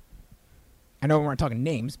Diggs. I know we weren't talking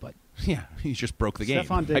names, but yeah, he just broke the game.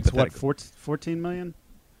 Stephon Diggs, what, hypothetically. 14 million?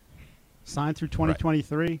 Signed through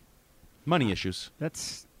 2023. Money issues.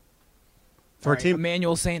 That's all for a right, team.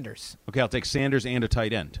 Emmanuel Sanders. Okay, I'll take Sanders and a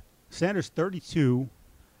tight end. Sanders 32.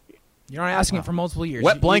 You're not asking it for multiple years.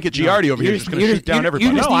 Wet blanket Giardi over here, just going to shoot down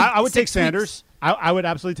everybody. No, just need I would take 6 Sanders. weeks. I would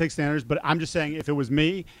absolutely take Sanders, but I'm just saying if it was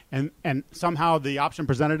me and somehow the option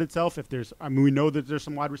presented itself, if there's, I mean, we know that there's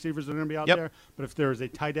some wide receivers that are going to be out Yep. there, but if there's a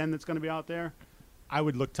tight end that's going to be out there, I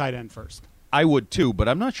would look tight end first. I would too, but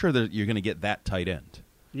I'm not sure that you're going to get that tight end.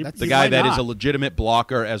 You- The you guy might that is not. a legitimate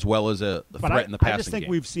blocker as well as a threat in the passing I just think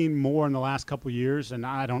game. we've seen more in the last couple of years, and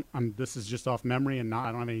this is just off memory, and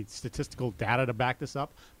I don't have any statistical data to back this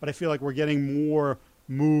up, but I feel like we're getting more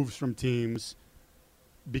moves from teams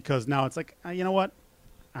because now it's like, you know what?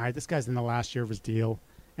 All right, this guy's in the last year of his deal,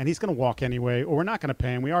 and he's going to walk anyway, or we're not going to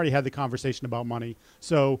pay him. We already had the conversation about money.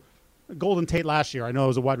 So Golden Tate last year, I know it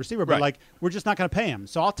was a wide receiver, but Right. we're just not going to pay him.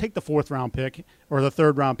 So I'll take the 4th-round pick or the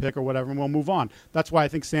 3rd-round pick or whatever, and we'll move on. That's why I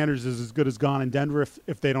think Sanders is as good as gone in Denver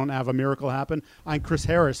if they don't have a miracle happen. I think Chris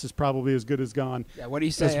Harris is probably as good as gone Yeah, what do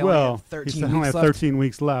you say? as I only well. have 13 He only weeks have left? 13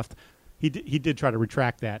 weeks left. He did try to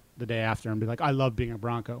retract that the day after and be like, I love being a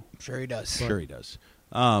Bronco. I'm sure he does. Sure he does.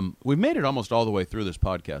 We've made it almost all the way through this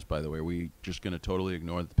podcast, by the way. Are we just going to totally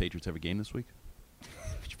ignore that the Patriots have a game this week? You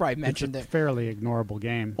should probably mention It's a that. fairly ignorable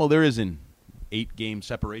game. Well, there is an 8-game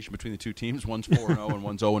separation between the two teams. One's 4-0 and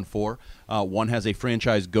one's 0-4. One has a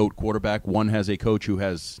franchise GOAT quarterback. One has a coach who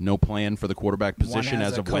has no plan for the quarterback One position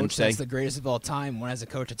has as a of coach Wednesday. that's the greatest of all time. One has a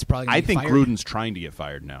coach that's probably going I to be think fired. Gruden's trying to get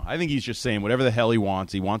fired now. I think he's just saying whatever the hell he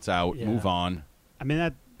wants. He wants out. Yeah. Move on. I mean,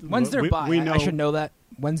 that When's their bye? We I know. should know that.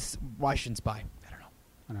 When's Washington's bye?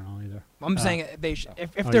 I don't know either. I'm saying they if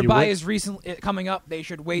oh, their you bye would- is recently coming up, they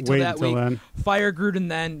should wait till Wait that until week. then. Fire Gruden,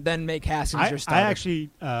 then make Haskins their I starter. actually,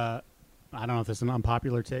 I don't know if this is an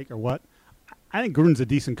unpopular take or what. I think Gruden's a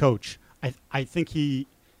decent coach. I think he.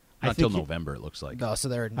 Not I until think he- November, it looks like. No, so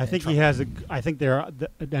they're. I think he has a. I think they're.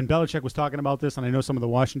 And Belichick was talking about this, and I know some of the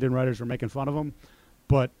Washington writers were making fun of him,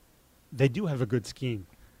 but they do have a good scheme.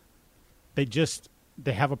 They just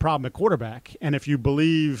they have a problem at quarterback. And if you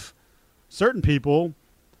believe certain people,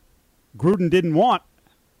 Gruden didn't want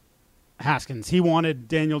Haskins. He wanted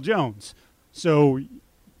Daniel Jones. So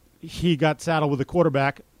he got saddled with a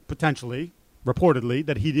quarterback, potentially, reportedly,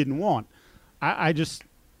 that he didn't want.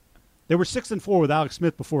 They were 6-4 with Alex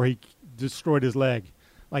Smith before he destroyed his leg.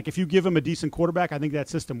 Like, if you give him a decent quarterback, I think that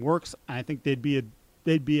system works. I think they'd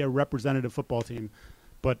be a representative football team.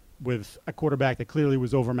 But with a quarterback that clearly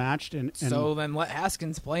was overmatched, and so then let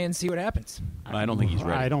Haskins play and see what happens. I don't think he's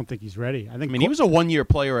ready. I don't think he's ready. I mean, he was a one-year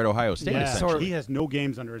player at Ohio State. Yeah, essentially. he has no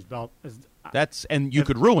games under his belt. And you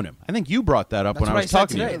could ruin him. I think you brought that up when I was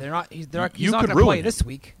talking to you. He's not going to play this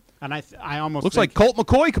week. And I almost looks like Colt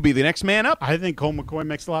McCoy could be the next man up. I think Colt McCoy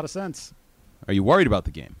makes a lot of sense. Are you worried about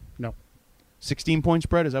the game? No. 16-point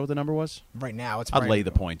spread, is that what the number was? Right now, it's I'd lay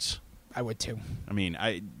the points. I would too. I mean,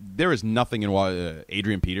 there is nothing in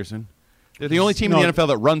Adrian Peterson. They're the only team in the NFL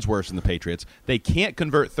that runs worse than the Patriots. They can't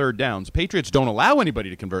convert third downs. Patriots don't allow anybody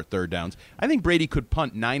to convert third downs. I think Brady could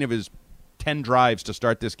punt 9 of his 10 drives to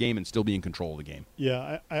start this game and still be in control of the game.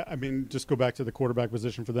 Yeah, I mean, just go back to the quarterback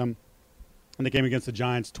position for them. In the game against the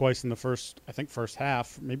Giants, twice in the first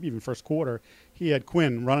half, maybe even first quarter, he had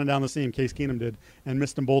Quinn running down the seam, Case Keenum did, and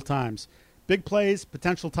missed him both times. Big plays,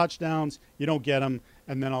 potential touchdowns, you don't get them,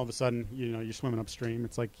 and then all of a sudden, you're swimming upstream.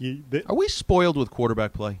 It's like are we spoiled with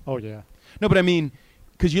quarterback play? Oh, yeah. No, but I mean,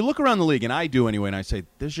 because you look around the league, and I do anyway, and I say,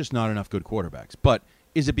 there's just not enough good quarterbacks. But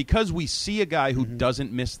is it because we see a guy who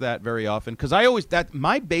doesn't miss that very often? Because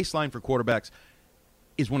my baseline for quarterbacks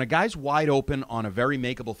is when a guy's wide open on a very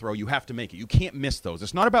makeable throw, you have to make it. You can't miss those.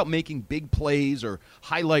 It's not about making big plays or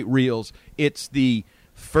highlight reels. It's the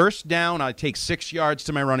first down, I take 6 yards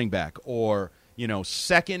to my running back, or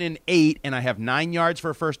 2nd and 8, and I have 9 yards for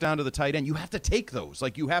a first down to the tight end. You have to take those.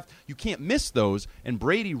 Like you can't miss those, and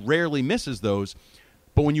Brady rarely misses those.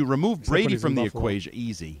 But when you remove Brady from the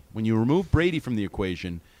equation, When you remove Brady from the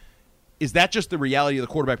equation, is that just the reality of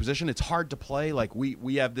the quarterback position? It's hard to play. Like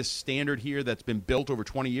we have this standard here that's been built over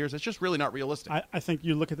 20 years. It's just really not realistic. I think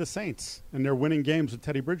you look at the Saints, and they're winning games with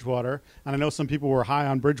Teddy Bridgewater. And I know some people were high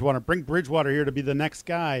on Bridgewater. Bring Bridgewater here to be the next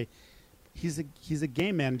guy. He's a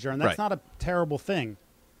game manager, and that's not a terrible thing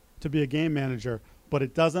to be a game manager. But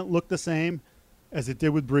it doesn't look the same as it did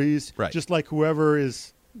with Breeze. Right. Just like whoever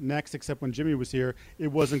is next, except when Jimmy was here, it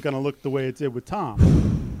wasn't going to look the way it did with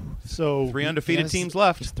Tom. So 3 undefeated teams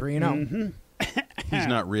left. He's 3-0. He's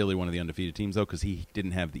not really one of the undefeated teams, though, because he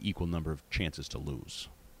didn't have the equal number of chances to lose.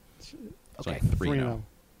 Okay. 3-0.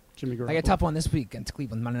 Jimmy Garoppolo. I got a tough one this week against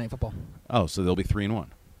Cleveland, Monday Night Football. Oh, so they'll be 3-1.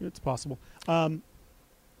 It's possible. But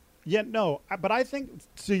I think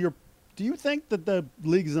do you think that the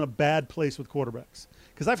league is in a bad place with quarterbacks?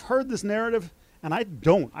 Because I've heard this narrative, and I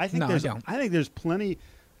don't. I think there's plenty.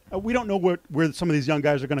 We don't know where some of these young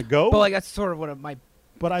guys are going to go. But that's sort of what my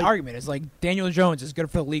argument is. Like Daniel Jones is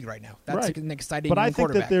good for the league right now. That's an exciting But I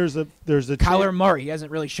quarterback. think that there's a Kyler Murray. He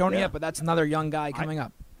hasn't really shown it yet, but that's another young guy coming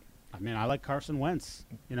up. I mean, I like Carson Wentz.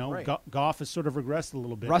 Right. Goff has sort of regressed a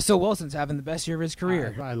little bit. Russell Wilson's having the best year of his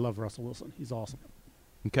career. I love Russell Wilson. He's awesome.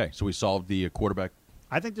 Okay, so we solved the quarterback.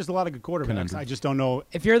 I think there's a lot of good quarterbacks. Conundrum. I just don't know.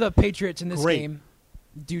 If you're the Patriots in this game,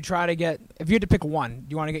 do you try to get – if you had to pick one, do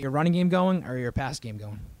you want to get your running game going or your pass game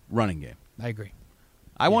going? Running game. I agree.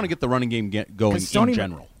 I want to get the running game going in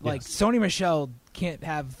general. Like Sony Michel can't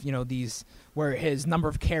have these where his number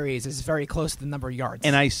of carries is very close to the number of yards.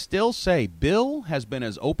 And I still say Bill has been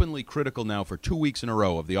as openly critical now for 2 weeks in a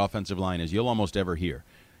row of the offensive line as you'll almost ever hear.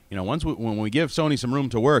 When we give Sony some room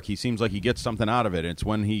to work, he seems like he gets something out of it. It's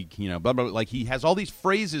when he, blah, blah, like he has all these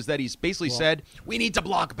phrases that he's basically said, we need to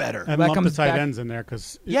block better. And lump the tight ends in there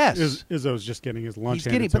because Izzo's just getting his lunch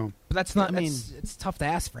handed to him. But that's not. It's tough to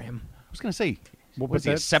ask for him. I was going to say, was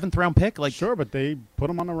he a 7th-round pick? Sure, but they put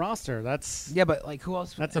him on the roster. But who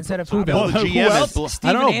else? That's instead of Bill, the GM is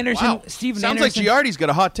Stephen Anderson. Wow. Stephen Sounds Anderson. like Giardi's got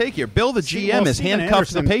a hot take here. Bill, the GM, is handcuffed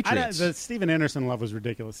to the Patriots. The Stephen Anderson love was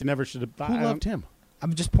ridiculous. He never should have. Who loved him?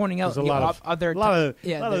 I'm just pointing out a lot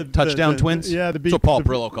of touchdown twins. Yeah, that's what Paul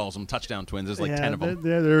Brillo calls them. Touchdown twins. There's 10 of them.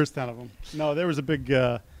 There's 10 of them. No, there was a big.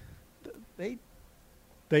 They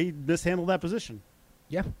mishandled that position.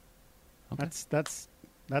 Yeah, okay.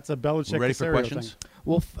 That's a Belichick. We're ready for questions. Thing.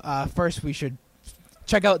 Well, first we should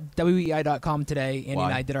check out WEI.com today. Andy and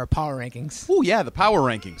I did our power rankings. Oh yeah, the power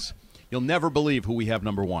rankings. You'll never believe who we have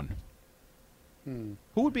number one.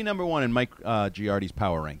 Who would be number one in Mike Giardi's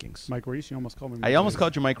power rankings? Mike Reese. You almost called me. I almost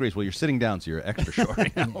called you Mike Reese. Well, you're sitting down, so you're extra short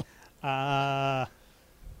right now.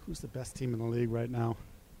 Who's the best team in the league right now?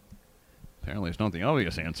 Apparently, it's not the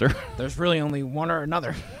obvious answer. There's really only one or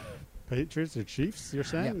another. Patriots or Chiefs? You're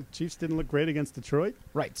saying Chiefs didn't look great against Detroit?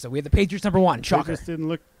 Right. So we have the Patriots number one. Shocker. Patriots didn't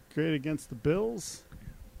look great against the Bills.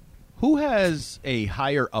 Who has a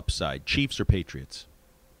higher upside, Chiefs or Patriots?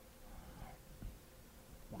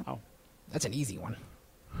 Wow. That's an easy one.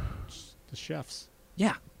 The Chefs.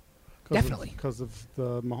 Yeah, definitely. Because of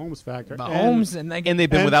the Mahomes factor. Mahomes, and they've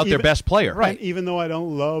been without their best player. Right. Even though I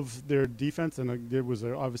don't love their defense, and it was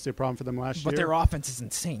obviously a problem for them last year. But their offense is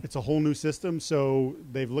insane. It's a whole new system, so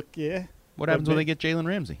they've looked, What happens when they get Jalen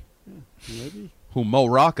Ramsey? Yeah, maybe. Who Mo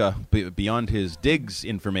Rocca, beyond his Diggs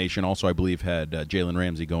information, also I believe had Jalen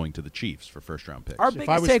Ramsey going to the Chiefs for first-round picks. Our If biggest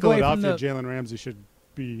I was takeaway from Philadelphia, Jalen Ramsey should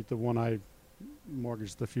be the one I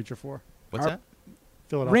mortgage the future for. What's that?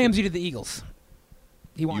 Philadelphia. Ramsey to the Eagles.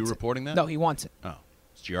 He wants You it. reporting that? No, he wants it. Oh.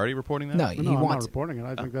 Is Giardi reporting that? No, No, he I'm not wants it. reporting it.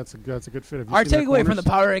 I think that's a good fit. Have you Our seen their takeaway from the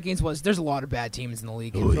corners? power rankings was there's a lot of bad teams in the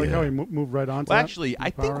league. I like how he moved right on to Well, that. actually,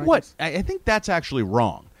 I Power think rankings. I think that's actually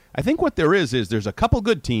wrong. I think what there is there's a couple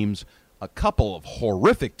good teams, a couple of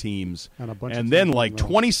horrific teams, And a bunch of and teams then in the like middle.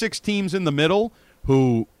 26 teams in the middle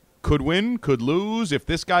who could win, could lose. If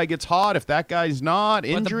this guy gets hot, if that guy's not, But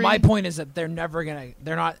injury. my point is that they're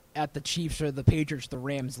not at the Chiefs or the Patriots, the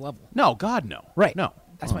Rams level. No, God, no. Right. No.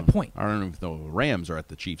 That's my point. I don't know if the Rams are at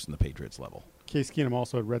the Chiefs and the Patriots level. Case Keenum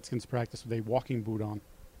also had Redskins practice with a walking boot on.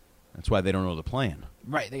 That's why they don't know the plan.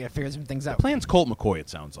 Right, they got to figure some things out. The plan's Colt McCoy, it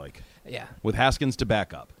sounds like, Yeah. with Haskins to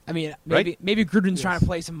back up. I mean, Right? maybe Gruden's trying to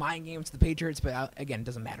play some mind games to the Patriots, but again, it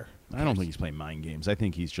doesn't matter. I don't think he's playing mind games. I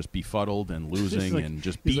think he's just befuddled and losing Like- and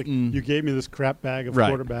just he's like, beaten. you gave me this crap bag of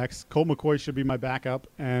Right. quarterbacks. Colt McCoy should be my backup,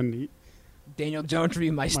 and Daniel Jones should be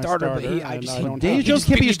my starter, but starter, I and just I don't Daniel have- Jones just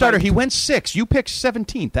can't be picked your starter. by- He went 6. You picked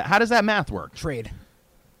 17th. How does that math work? trade.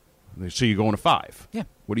 So you're going to 5. Yeah.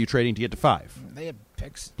 What are you trading to get to 5? They have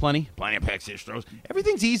picks. Plenty of picks. He throws.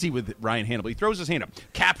 Everything's easy with Ryan Hannibal. He throws his hand up.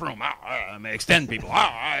 Cap room. Extend people.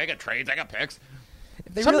 I got trades. I got picks.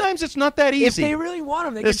 If they Sometimes it's not that easy. if they really want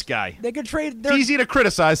him, This guy. they could trade. It's Their, easy to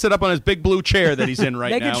criticize. Sit up on his big blue chair that he's in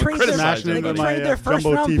right they now. could and trade their, criticize Smashing they into could my, trade their first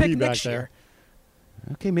jumbo round TV pick back next there. year.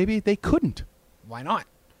 Okay, maybe they couldn't. Why not?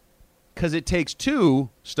 Because it takes 2,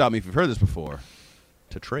 stop me if you've heard this before,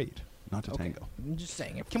 to trade, not to tango. I'm just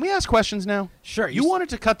saying. If, Can we ask questions now? Sure. You wanted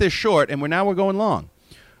to cut this short, and we're going long.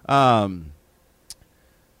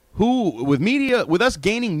 With us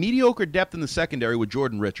gaining mediocre depth in the secondary with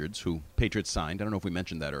Jordan Richards, who Patriots signed. I don't know if we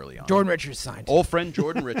mentioned that early on. Jordan Richards signed. Old friend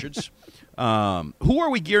Jordan Richards. Who are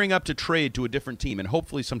we gearing up to trade to a different team? And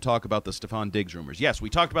hopefully some talk about the Stephon Diggs rumors. Yes, we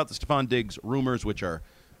talked about the Stephon Diggs rumors, which are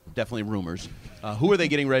definitely rumors. Who are they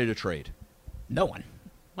getting ready to trade? No one.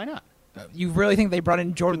 Why not? You really think they brought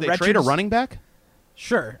in Jordan Would they Richards? trade a running back?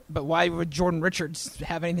 Sure, but why would Jordan Richards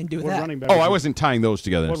have anything to do with What that? running back? Oh, would I you- wasn't tying those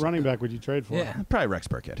together. What running back would you trade for? Yeah. Probably Rex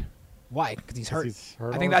Burkhead. Why? Because he's hurt. He's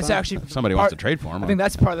hurt I all think the that's time. actually Somebody part, wants to trade for him. I think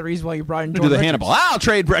that's part of the reason why you brought in Do Jordan the Richards. Hannibal. I'll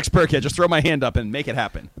trade Rex Burkhead. Just throw my hand up and make it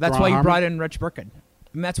happen. That's Ron why you Harmon? brought in Rich Burkhead.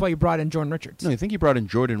 And that's why you brought in Jordan Richards. No, I think you brought in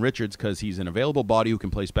Jordan Richards because he's an available body who can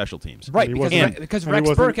play special teams. Right, he because, wasn't- because and he Rex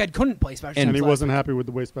wasn't- Burkhead couldn't play special And teams he last wasn't week. happy with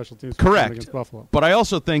the way special teams performed Correct. against Buffalo. But I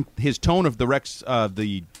also think his tone of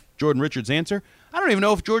the Jordan Richards answer, I don't even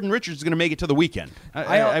know if Jordan Richards is going to make it to the weekend.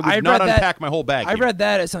 I would not read that- unpack my whole bag. I here. read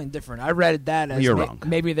that as something different. I read that as You're wrong.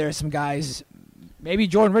 maybe there's some guys. Maybe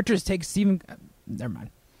Jordan Richards takes Stephen. Never mind.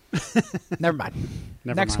 Never mind.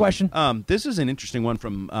 Never Next mind. question. This is an interesting one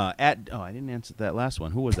from I didn't answer that last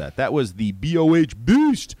one. Who was that? That was the BOH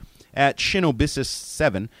Boost at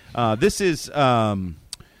Shinobisis7. This is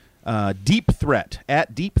Deep Threat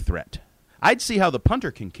at Deep Threat. I'd see how the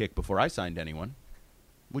punter can kick before I signed anyone.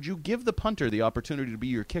 Would you give the punter the opportunity to be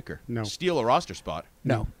your kicker? No. Steal a roster spot?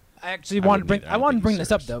 No. I actually I wanted to wouldn't bring. either. I I don't wanted to think bring he's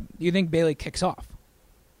this up serious. though. Do you think Bailey kicks off?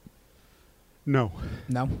 No.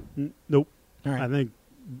 No. Nope. All right. I think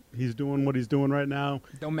he's doing what he's doing right now.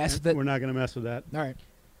 Don't mess with it. We're not going to mess with that. All right.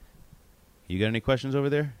 You got any questions over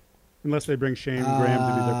there? Unless they bring Shane Graham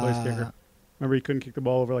to be their place kicker. Remember, he couldn't kick the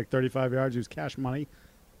ball over like 35 yards. He was cash money.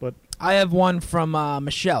 But I have one from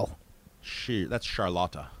Michelle. That's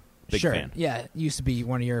Charlotta. Big sure. fan. Yeah, used to be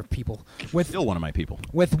one of your people. With Still one of my people.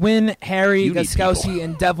 With Wynn, Harry, You need Gostkowski, people.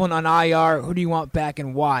 and Devlin on IR, who do you want back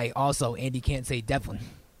and why? Also, Andy can't say Devlin.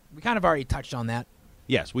 We kind of already touched on that.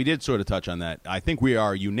 Yes, we did sort of touch on that. I think we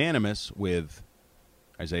are unanimous with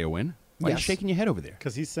Isaiah Wynn. Why are you Yes. shaking your head over there?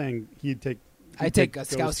 because he's saying he'd take. I take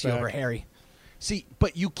Gostkowski over Harry. See,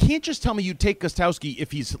 but you can't just tell me you'd take Gostkowski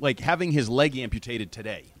if he's like having his leg amputated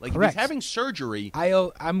today. Like Correct. if he's having surgery. I'm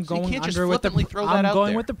So you going can't just under with the. flippantly throw that I'm out going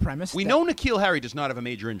there. with the premise. We that know N'Keal Harry does not have a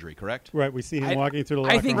major injury, correct? Right, we see him I- walking through the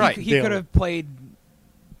locker I think room. Right. he daily. could have played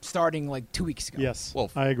starting like 2 weeks ago. Yes, Well,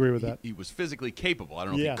 I agree with that. He was physically capable. I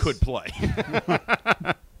don't know Yes. if he could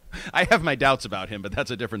play. I have my doubts about him, but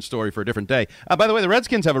that's a different story for a different day. By the way, the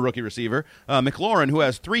Redskins have a rookie receiver, McLaurin, who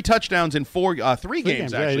has 3 touchdowns in three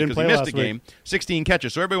games, actually, because he missed a game, 16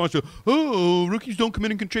 catches. So everybody wants to, rookies don't come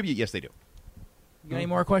in and contribute. Yes, they do. You got any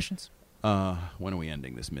more questions? When are we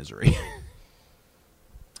ending this misery?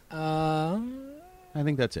 I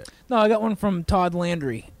think that's it. No, I got one from Todd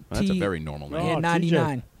Landry. That's a very normal name.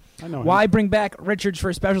 99. I know Why him. bring back Richards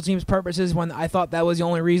for special teams purposes when I thought that was the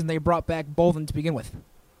only reason they brought back Bolden to begin with?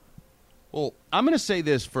 Well, I'm going to say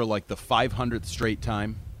this for like the 500th straight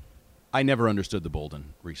time. I never understood the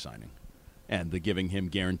Bolden re-signing and the giving him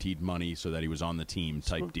guaranteed money so that he was on the team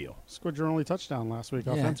type deal. Scored your only touchdown last week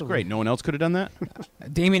Yeah. offensively. Great. No one else could have done that?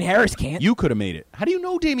 Damian Harris can't. You could have made it. How do you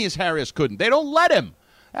know Damian Harris couldn't? They don't let him.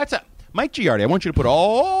 Mike Giardi, I want you to put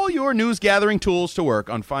all your news-gathering tools to work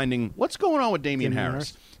on finding what's going on with Damian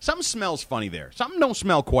Harris. Something smells funny there. Something don't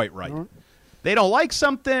smell quite right. They don't like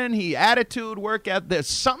something. Attitude, work ethic.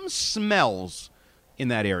 Something smells in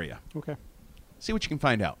that area. Okay. See what you can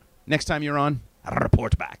find out. Next time you're on,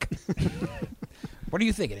 report back. What do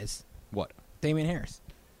you think it is? What? Damian Harris.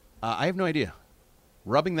 I have no idea.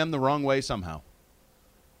 Rubbing them the wrong way somehow.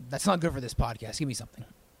 That's not good for this podcast. Give me something.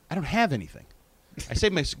 I don't have anything. I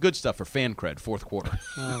save my good stuff for fan cred, fourth quarter.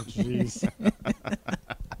 Oh, jeez.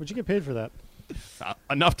 Would you get paid for that?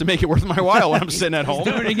 Enough to make it worth my while when I'm sitting at home.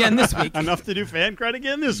 Do it again this week. Enough to do fan cred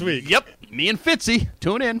again this week. Yep. Me and Fitzy.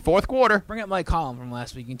 Tune in, fourth quarter. Bring up my column from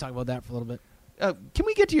last week. You can talk about that for a little bit. Can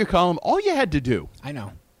we get to your column? All you had to do I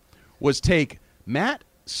know. was take Matt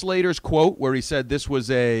Slater's quote where he said this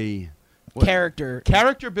was a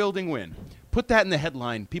character-building win. Put that in the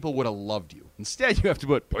headline. People would have loved you. Instead, you have to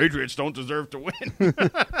put, Patriots don't deserve to win.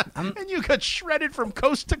 And you got shredded from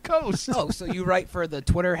coast to coast. Oh, so you write for the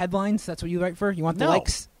Twitter headlines? That's what you write for? You want the No.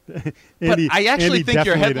 likes? But I actually think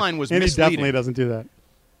your headline was Andy misleading. definitely doesn't do that.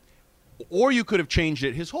 Or you could have changed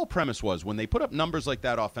it. His whole premise was when they put up numbers like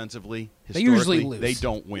that offensively, They usually historically, lose. they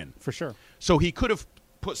don't win. For sure. So he could have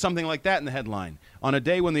put something like that in the headline on a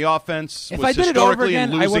day when the offense If was I did it over historically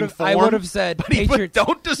again, in losing form. I would have said but he Patriots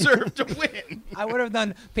don't deserve to win. I would have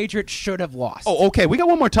done Patriots should have lost. Oh, okay. We got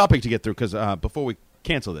one more topic to get through because before we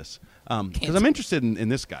cancel this, because I'm interested in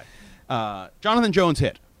this guy, Jonathan Jones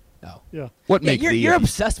hit. No. Yeah. What makes you're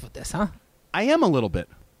obsessed with this, huh? I am a little bit.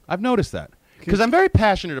 I've noticed that because I'm very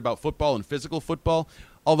passionate about football and physical football.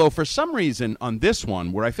 Although for some reason on this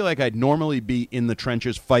one, where I feel like I'd normally be in the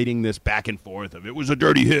trenches fighting this back and forth of it was a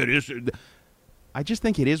dirty hit, I just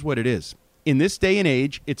think it is what it is. In this day and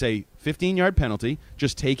age, it's a 15-yard penalty.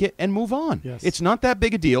 Just take it and move on. Yes. It's not that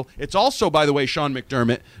big a deal. It's also, by the way, Sean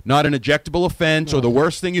McDermott, not an ejectable offense or the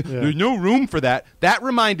worst thing. There's no room for that. That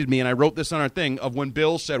reminded me, and I wrote this on our thing, of when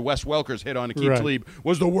Bill said Wes Welker's hit on Aqib Talib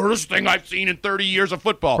was the worst thing I've seen in 30 years of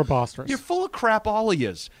football. Preposterous. You're full of crap, all of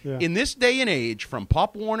yous. Yeah. In this day and age, from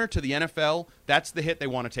Pop Warner to the NFL, that's the hit they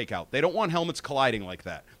want to take out. They don't want helmets colliding like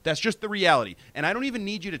that. That's just the reality. And I don't even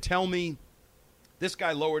need you to tell me this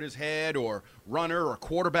guy lowered his head or runner or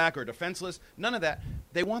quarterback or defenseless. None of that.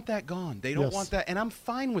 They want that gone. They don't want that. And I'm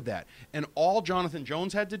fine with that. And all Jonathan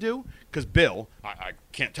Jones had to do, because Bill, I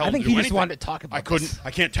can't tell him to do anything. I think he just wanted to talk about this.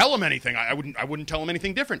 I can't tell him anything. I wouldn't tell him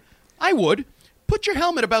anything different. I would. Put your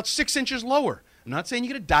helmet about 6 inches lower. I'm not saying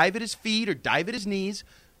you're going to dive at his feet or dive at his knees.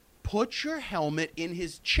 Put your helmet in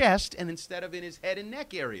his chest and instead of in his head and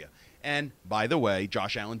neck area. And, by the way,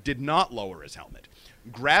 Josh Allen did not lower his helmet.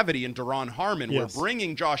 Gravity and Daron Harmon were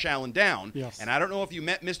bringing Josh Allen down. Yes. And I don't know if you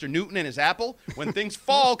met Mr. Newton and his apple. When things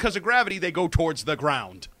fall because of gravity, they go towards the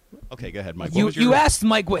ground. Okay, go ahead, Mike. You asked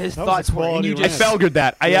Mike what his thoughts were, and you I just felgered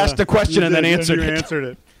that. I asked a question and then answered it. You answered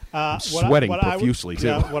it. I'm sweating profusely,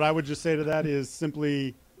 too. What I would just say to that is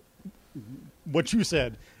simply what you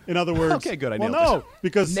said. In other words, okay, good. I nailed nailed it.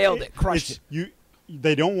 Because nailed it, crushed it.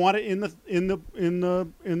 They don't want it in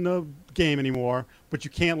the game anymore, but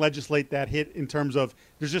you can't legislate that hit in terms of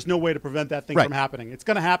there's just no way to prevent that thing from happening. It's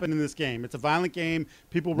going to happen in this game. It's a violent game.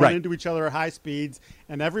 People run into each other at high speeds,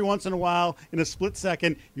 and every once in a while, in a split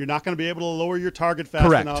second, you're not going to be able to lower your target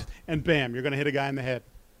fast enough, and bam, you're going to hit a guy in the head.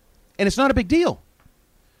 And it's not a big deal.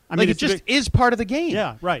 I mean, it just is part of the game.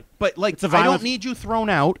 Yeah, right. But, like, I don't need you thrown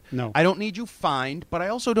out. No. I don't need you fined. But I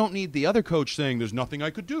also don't need the other coach saying, there's nothing I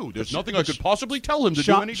could do. There's nothing I could possibly tell him to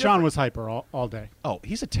do any different. Sean was hyper all day. Oh,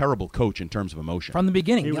 he's a terrible coach in terms of emotion. From the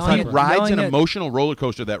beginning. He rides an emotional roller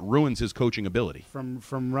coaster that ruins his coaching ability. From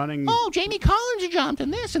running. Oh, Jamie Collins jumped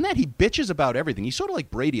and this and that. He bitches about everything. He's sort of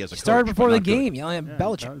like Brady as a coach. Started before the game, yelling at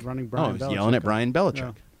Belichick. He's yelling at Brian Belichick.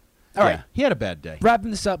 Yeah. All right. He had a bad day.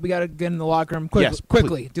 Wrapping this up, we got to get in the locker room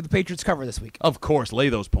quickly. Do the Patriots cover this week? Of course. Lay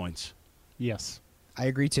those points. Yes. I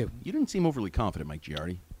agree, too. You didn't seem overly confident, Mike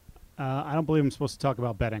Giardi. I don't believe I'm supposed to talk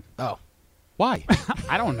about betting. Oh. Why?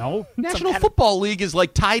 I don't know. National Football League is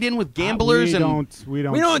like tied in with gamblers, we and don't We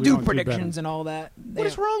don't do betting. predictions and all that. what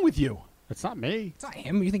is wrong with you? It's not me. It's not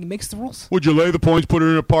him. You think he makes the rules? Would you lay the points, put it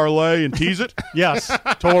in a parlay, and tease it? Yes,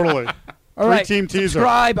 totally. All right. Three-team teaser.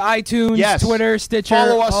 Subscribe, iTunes, Yes. Twitter, Stitcher,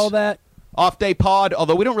 Follow us. all that. Off Day Pod.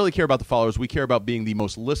 Although we don't really care about the followers, we care about being the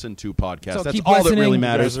most listened to podcast. So That's keep all that listening. really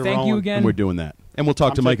matters. You guys are Thank you rolling. again. And we're doing that. And we'll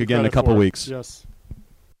talk to I'm Mike taking again in a credit couple for it. weeks. Yes.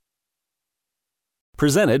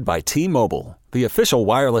 Presented by T-Mobile, the official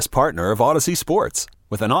wireless partner of Odyssey Sports.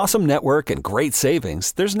 With an awesome network and great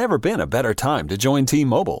savings, there's never been a better time to join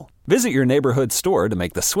T-Mobile. Visit your neighborhood store to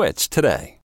make the switch today.